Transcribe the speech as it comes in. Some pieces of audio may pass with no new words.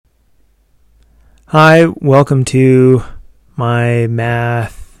Hi, welcome to my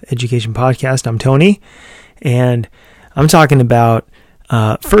math education podcast. I'm Tony, and I'm talking about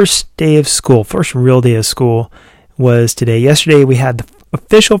first day of school. First real day of school was today. Yesterday we had the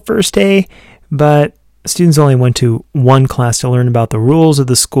official first day, but students only went to one class to learn about the rules of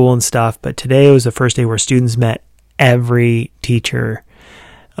the school and stuff. But today was the first day where students met every teacher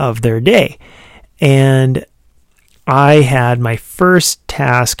of their day. And I had my first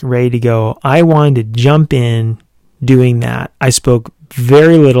task ready to go. I wanted to jump in doing that. I spoke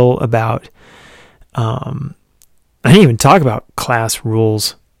very little about, I didn't even talk about class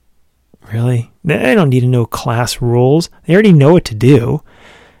rules. Really? They don't need to know class rules. They already know what to do.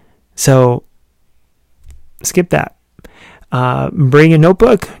 So skip that. Bring a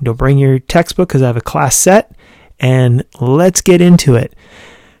notebook. Don't bring your textbook because I have a class set. And let's get into it.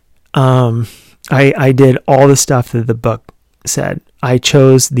 I did all the stuff that the book said. I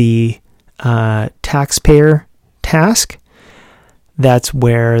chose the taxpayer task. That's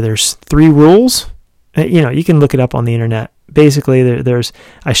where there's 3 rules. You can look it up on the internet. Basically,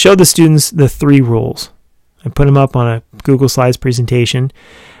 I showed the students the 3 rules. I put them up on a Google Slides presentation.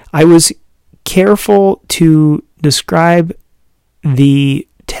 I was careful to describe the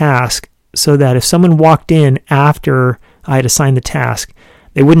task so that if someone walked in after I had assigned the task,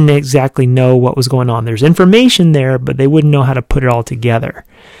 they wouldn't exactly know what was going on. There's information there, but they wouldn't know how to put it all together.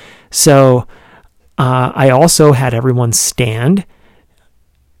 So I also had everyone stand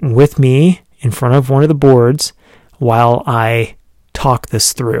with me in front of one of the boards while I talk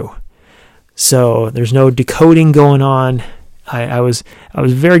this through. So there's no decoding going on. I was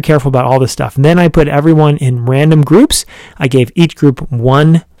very careful about all this stuff. And then I put everyone in random groups. I gave each group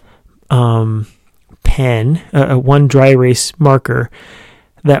one pen, one dry erase marker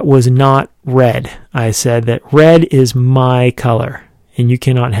that was not red. I said that red is my color, and you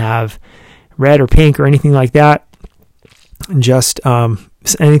cannot have red or pink or anything like that, just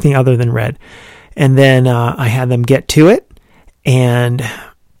anything other than red. And then I had them get to it, and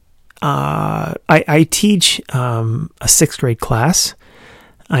I teach a 6th grade class.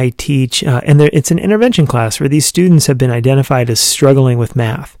 I teach, and it's an intervention class where these students have been identified as struggling with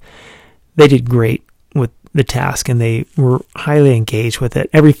math. They did great with the task, and they were highly engaged with it.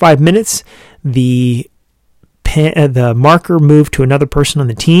 Every 5 minutes, the marker moved to another person on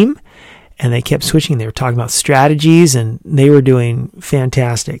the team, and they kept switching. They were talking about strategies, and they were doing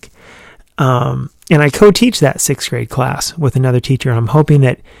fantastic. And I co-teach that 6th grade class with another teacher, and I'm hoping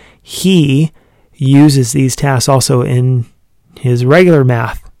that he uses these tasks also in his regular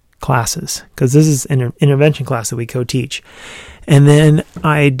math classes, because this is an intervention class that we co-teach. And then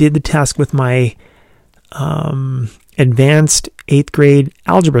I did the task with my advanced 8th grade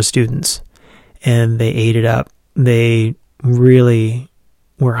algebra students, and they ate it up. They really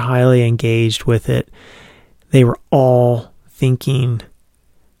were highly engaged with it. They were all thinking.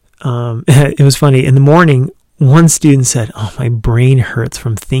 It was funny. In the morning, one student said, "Oh, my brain hurts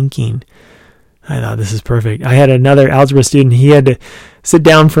from thinking." I thought, this is perfect. I had another algebra student. He had to sit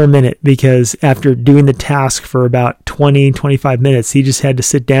down for a minute because after doing the task for about 25 minutes, he just had to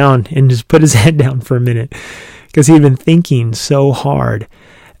sit down and just put his head down for a minute because he had been thinking so hard.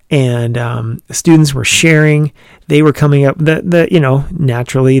 And students were sharing. They were coming up,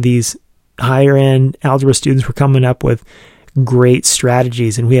 naturally these higher end algebra students were coming up with great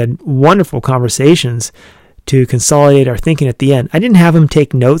strategies, and we had wonderful conversations to consolidate our thinking at the end. I didn't have them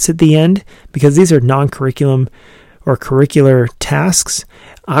take notes at the end because these are non-curriculum or curricular tasks.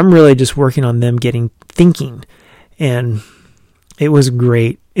 I'm really just working on them getting thinking, and it was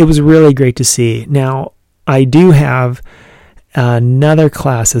great. It was really great to see. Now, I do have another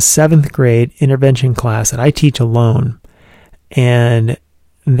class, a 7th grade intervention class that I teach alone, and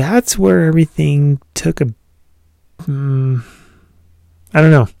that's where everything took I don't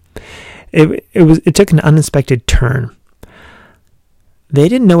know. It took an unexpected turn. They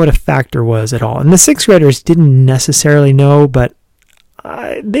didn't know what a factor was at all. And the 6th graders didn't necessarily know, but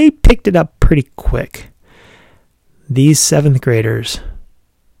they picked it up pretty quick. These 7th graders,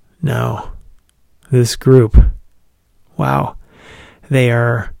 no. This group, wow. They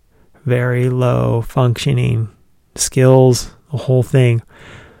are very low functioning skills, the whole thing.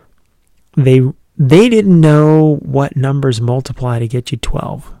 They didn't know what numbers multiply to get you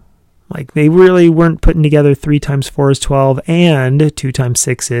 12. Like, they really weren't putting together 3 times 4 is 12, and 2 times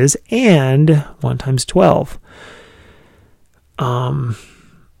 6 is, and 1 times 12. I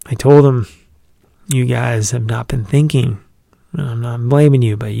told them, you guys have not been thinking. I'm not blaming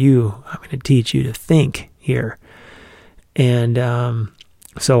you, but I'm going to teach you to think here. And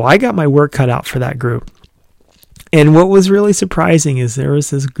so I got my work cut out for that group. And what was really surprising is there was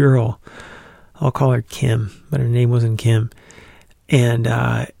this girl, I'll call her Kim, but her name wasn't Kim. And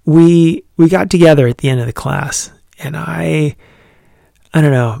we got together at the end of the class, and I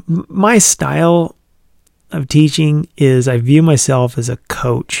don't know, my style of teaching is I view myself as a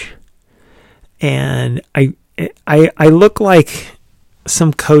coach, and I look like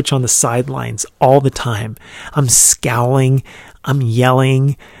some coach on the sidelines all the time. I'm scowling, I'm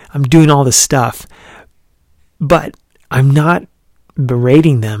yelling, I'm doing all this stuff, but I'm not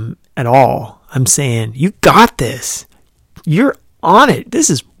berating them at all. I'm saying, you got this. You're on it. This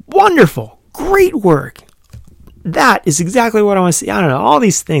is wonderful. Great work. That is exactly what I want to see. I don't know, all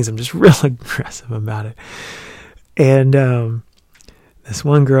these things. I'm just real aggressive about it. And this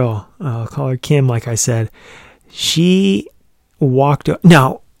one girl, I'll call her Kim, like I said, she walked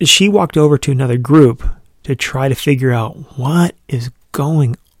over to another group to try to figure out what is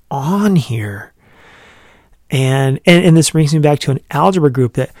going on here. And this brings me back to an algebra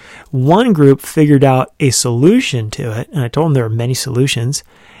group that one group figured out a solution to it. And I told them there are many solutions.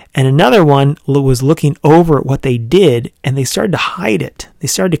 And another one was looking over at what they did, and they started to hide it. They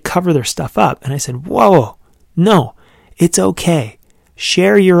started to cover their stuff up. And I said, whoa, no, it's okay.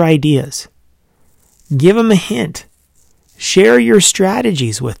 Share your ideas. Give them a hint. Share your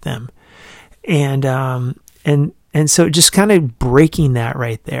strategies with them. And so just kind of breaking that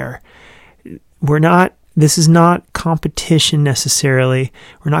right there. This is not competition necessarily.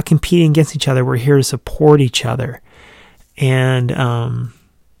 We're not competing against each other. We're here to support each other. And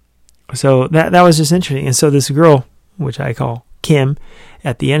so that was just interesting. And so this girl, which I call Kim,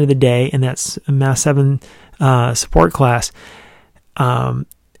 at the end of the day, in that Math 7 support class,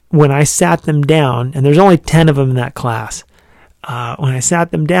 when I sat them down, and there's only 10 of them in that class, when I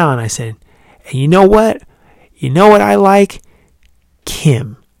sat them down, I said, hey, you know what? You know what I like?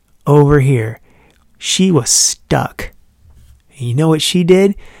 Kim over here. She was stuck. And you know what she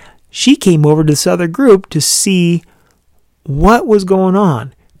did? She came over to this other group to see what was going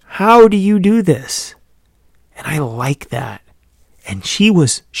on. How do you do this? And I like that. And she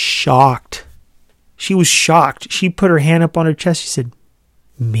was shocked. She was shocked. She put her hand up on her chest. She said,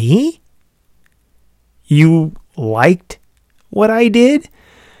 me? You liked what I did?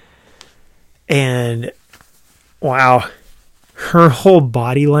 And wow, her whole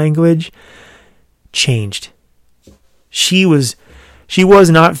body language changed. She was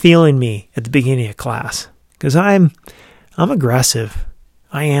not feeling me at the beginning of class, because I'm aggressive.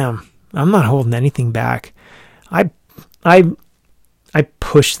 I am. I'm not holding anything back. I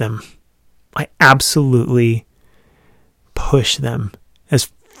push them. I absolutely push them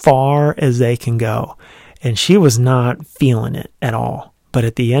as far as they can go. And she was not feeling it at all. But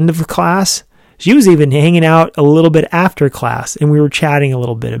at the end of the class, she was even hanging out a little bit after class, and we were chatting a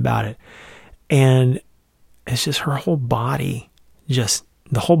little bit about it. And it's just her whole body, just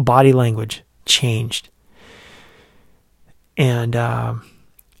the whole body language changed. And at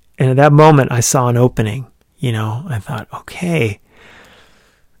that moment, I saw an opening. I thought, okay,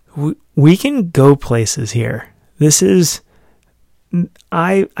 we can go places here. This is,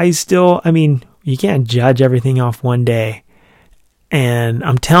 I mean, you can't judge everything off one day. And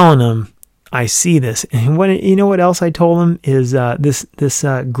I'm telling them, I see this. And what else I told them is this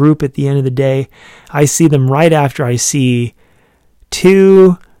group at the end of the day, I see them right after I see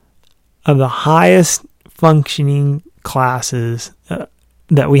two of the highest functioning classes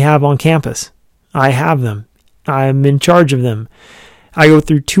that we have on campus. I have them. I'm in charge of them. I go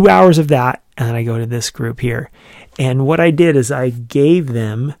through 2 hours of that, and then I go to this group here. And what I did is I gave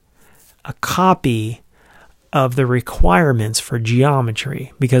them a copy of the requirements for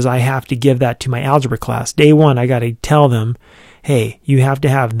geometry, because I have to give that to my algebra class. Day one, I got to tell them, hey, you have to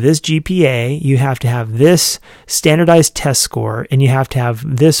have this GPA, you have to have this standardized test score, and you have to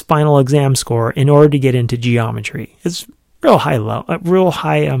have this final exam score in order to get into geometry. It's real high level, real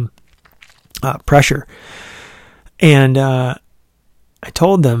high pressure. And I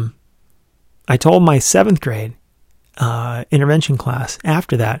told my 7th grade intervention class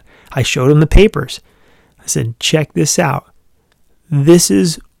after that, I showed them the papers. I said, check this out. This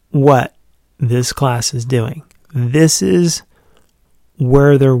is what this class is doing. This is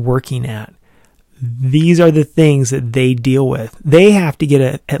where they're working at. These are the things that they deal with. They have to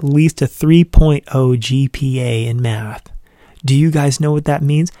get at least a 3.0 GPA in math. Do you guys know what that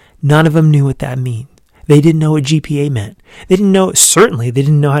means? None of them knew what that means. They didn't know what GPA meant. They didn't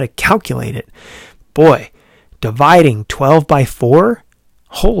know how to calculate it. Boy, dividing 12 by 4?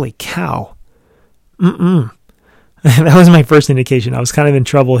 Holy cow. That was my first indication. I was kind of in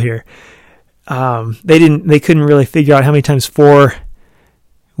trouble here. They couldn't really figure out how many times 4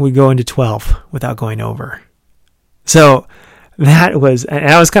 would go into 12 without going over. So and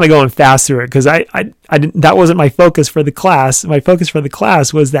I was kind of going fast through it because I didn't, that wasn't my focus for the class. My focus for the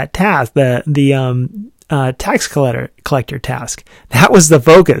class was that task, the tax collector task. That was the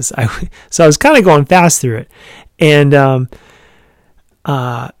focus. So I was kind of going fast through it. And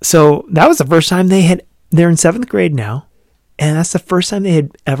so that was the first time they're in 7th grade now. And that's the first time they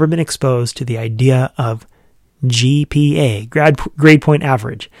had ever been exposed to the idea of GPA, grade point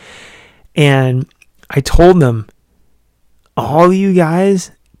average. And I told them, all you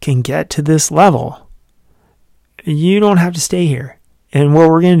guys can get to this level. You don't have to stay here. And what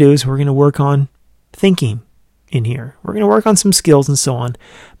we're going to do is we're going to work on thinking in here. We're going to work on some skills and so on.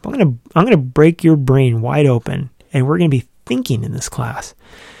 But I'm going to break your brain wide open, and we're going to be thinking in this class.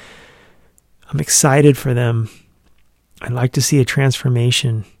 I'm excited for them. I'd like to see a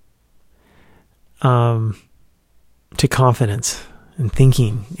transformation to confidence and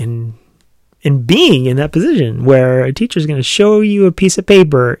thinking and being in that position where a teacher is going to show you a piece of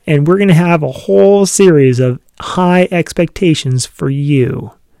paper and we're going to have a whole series of high expectations for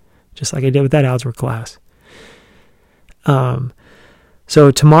you, just like I did with that algebra class.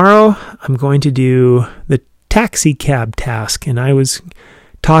 So tomorrow I'm going to do the taxi cab task, and I was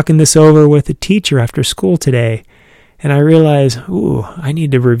talking this over with a teacher after school today, and I realized, I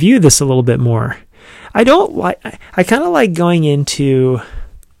need to review this a little bit more. I kind of like going into,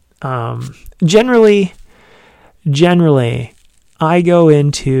 generally, I go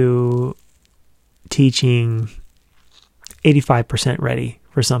into teaching 85% ready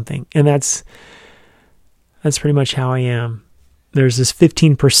for something. And that's pretty much how I am. There's this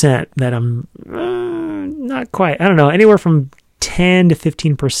 15% that I'm not quite, I don't know, anywhere from 10 to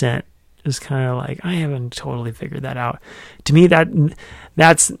 15% is kind of like, I haven't totally figured that out. To me,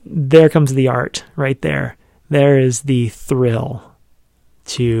 there comes the art right there. There is the thrill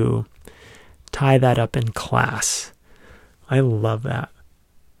to tie that up in class. I love that.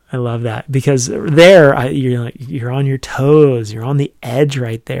 Because there you're on your toes, you're on the edge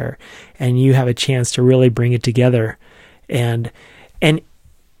right there, and you have a chance to really bring it together, and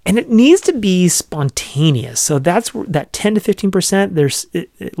it needs to be spontaneous. So that's that 10 to 15%.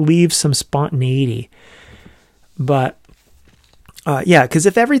 It leaves some spontaneity, but because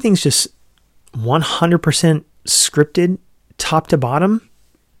if everything's just 100% scripted, top to bottom,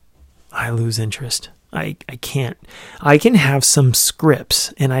 I lose interest. I can't. I can have some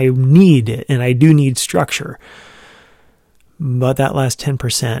scripts, and I need it, and I do need structure. But that last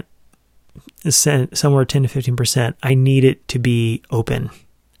 10%, somewhere 10 to 15%, I need it to be open.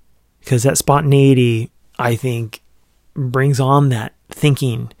 Because that spontaneity, I think, brings on that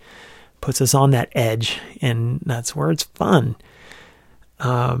thinking, puts us on that edge, and that's where it's fun.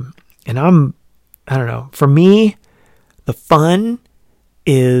 And I don't know, for me, the fun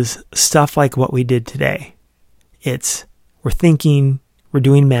is stuff like what we did today. We're thinking, we're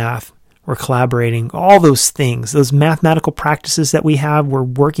doing math, we're collaborating, all those things, those mathematical practices that we have, we're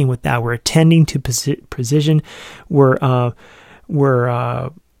working with that. We're attending to precision. We're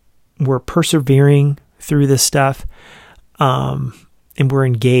persevering through this stuff, and we're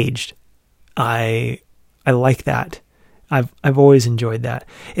engaged. I like that. I've always enjoyed that.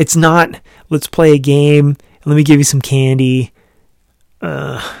 It's not, let's play a game, let me give you some candy.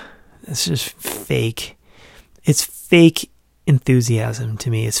 It's just fake. It's fake enthusiasm to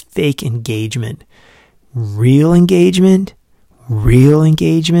me. It's fake engagement. Real engagement,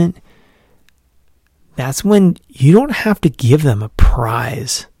 that's when you don't have to give them a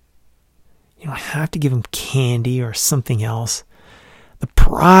prize. You don't have to give them candy or something else. The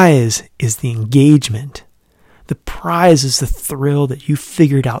prize is the engagement. The prize is the thrill that you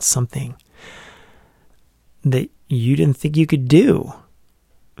figured out something that you didn't think you could do.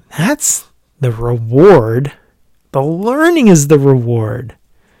 That's the reward. The learning is the reward.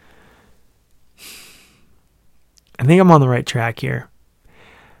 I think I'm on the right track here.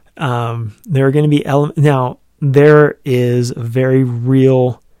 There are going to be now there is a very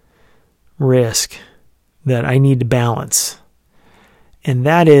real risk that I need to balance. And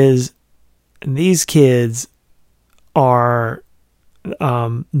that is, these kids are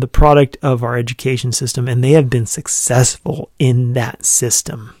the product of our education system, and they have been successful in that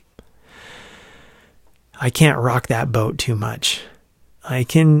system. I can't rock that boat too much. I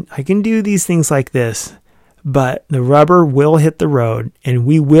can do these things like this, but the rubber will hit the road, and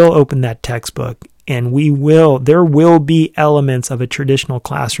we will open that textbook, and there will be elements of a traditional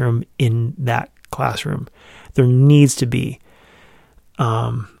classroom in that classroom. There needs to be,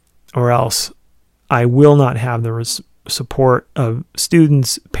 or else I will not have the support of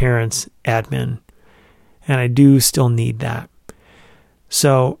students, parents, admin, and I do still need that.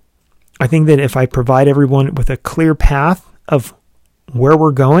 So I think that if I provide everyone with a clear path of where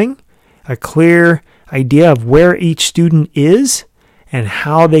we're going, a clear idea of where each student is and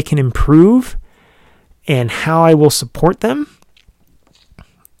how they can improve and how I will support them,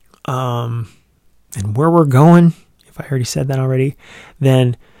 and where we're going, if I already said that already,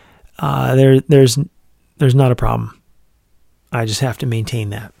 then there's not a problem. I just have to maintain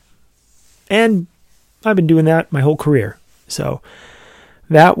that. And I've been doing that my whole career. So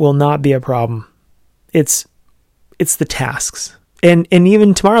that will not be a problem. It's the tasks. And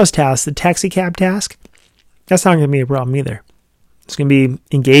even tomorrow's task, the taxi cab task, that's not going to be a problem either. It's going to be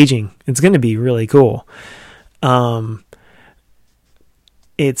engaging. It's going to be really cool.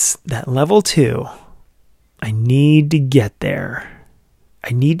 It's that level 2. I need to get there.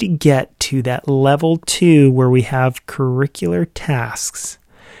 I need to get to that level 2 where we have curricular tasks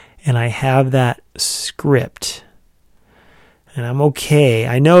and I have that script. And I'm okay.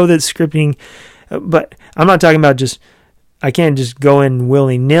 I know that scripting, but I'm not talking about I can't just go in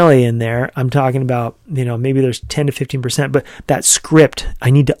willy-nilly in there. I'm talking about, maybe there's 10 to 15%, but that script I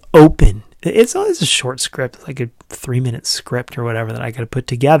need to open. It's always a short script, like a 3-minute script or whatever that I got to put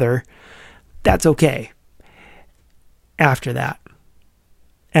together. That's okay. After that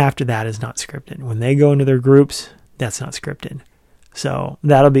is not scripted. When they go into their groups, that's not scripted. So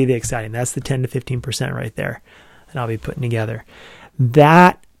that'll be the exciting. That's the 10 to 15% right there that I'll be putting together.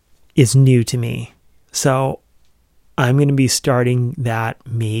 That is new to me. So I'm going to be starting that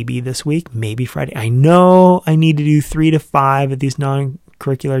maybe this week, maybe Friday. I know I need to do 3 to 5 of these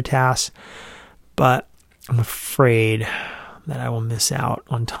non-curricular tasks, but I'm afraid that I will miss out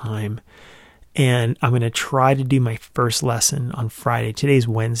on time. And I'm going to try to do my first lesson on Friday. Today's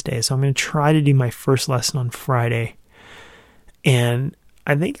Wednesday, so I'm going to try to do my first lesson on Friday. And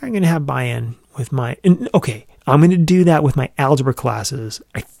I think I'm going to have buy-in with I'm going to do that with my algebra classes.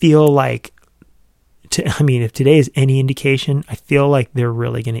 I feel like, if today is any indication, I feel like they're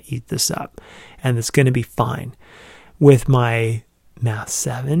really going to eat this up. And it's going to be fine. With my Math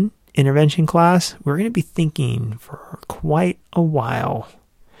 7 intervention class, we're going to be thinking for quite a while.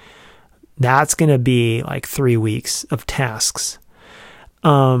 That's going to be like 3 weeks of tasks.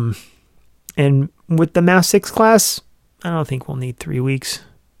 And with the Math 6 class, I don't think we'll need 3 weeks.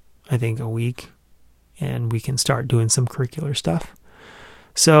 I think a week. And we can start doing some curricular stuff.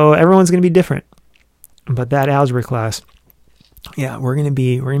 So everyone's going to be different. But that algebra class, yeah, we're going to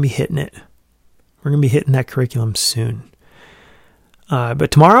be hitting it. We're going to be hitting that curriculum soon.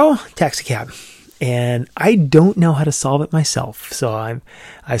 But tomorrow, taxi cab. And I don't know how to solve it myself. So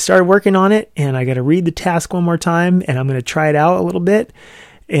I started working on it, and I got to read the task one more time, and I'm going to try it out a little bit.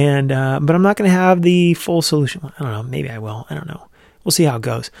 And but I'm not going to have the full solution. I don't know. Maybe I will. I don't know. We'll see how it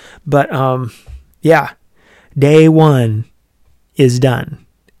goes. But yeah, day 1 is done,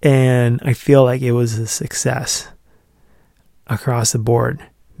 and I feel like it was a success across the board.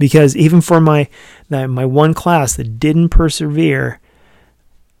 Because even for my one class that didn't persevere,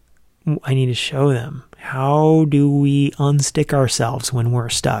 I need to show them, how do we unstick ourselves when we're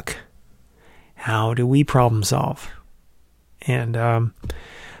stuck? How do we problem solve? And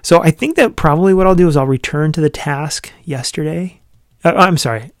so I think that probably what I'll do is I'll return to the task yesterday.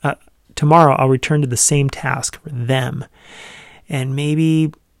 Tomorrow I'll return to the same task for them. And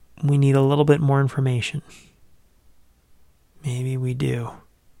maybe we need a little bit more information. Maybe we do.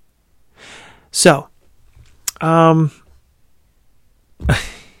 So, have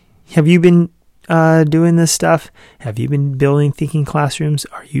you been doing this stuff? Have you been building thinking classrooms?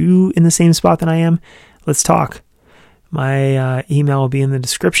 Are you in the same spot that I am? Let's talk. My email will be in the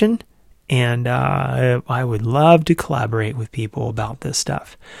description, and I would love to collaborate with people about this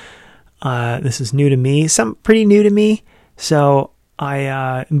stuff. This is new to me, pretty new to me. So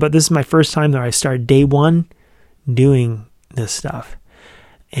but this is my first time that I started day 1 doing this stuff,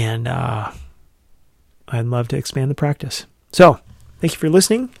 and I'd love to expand the practice. So, thank you for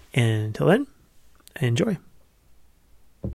listening, and until then, enjoy.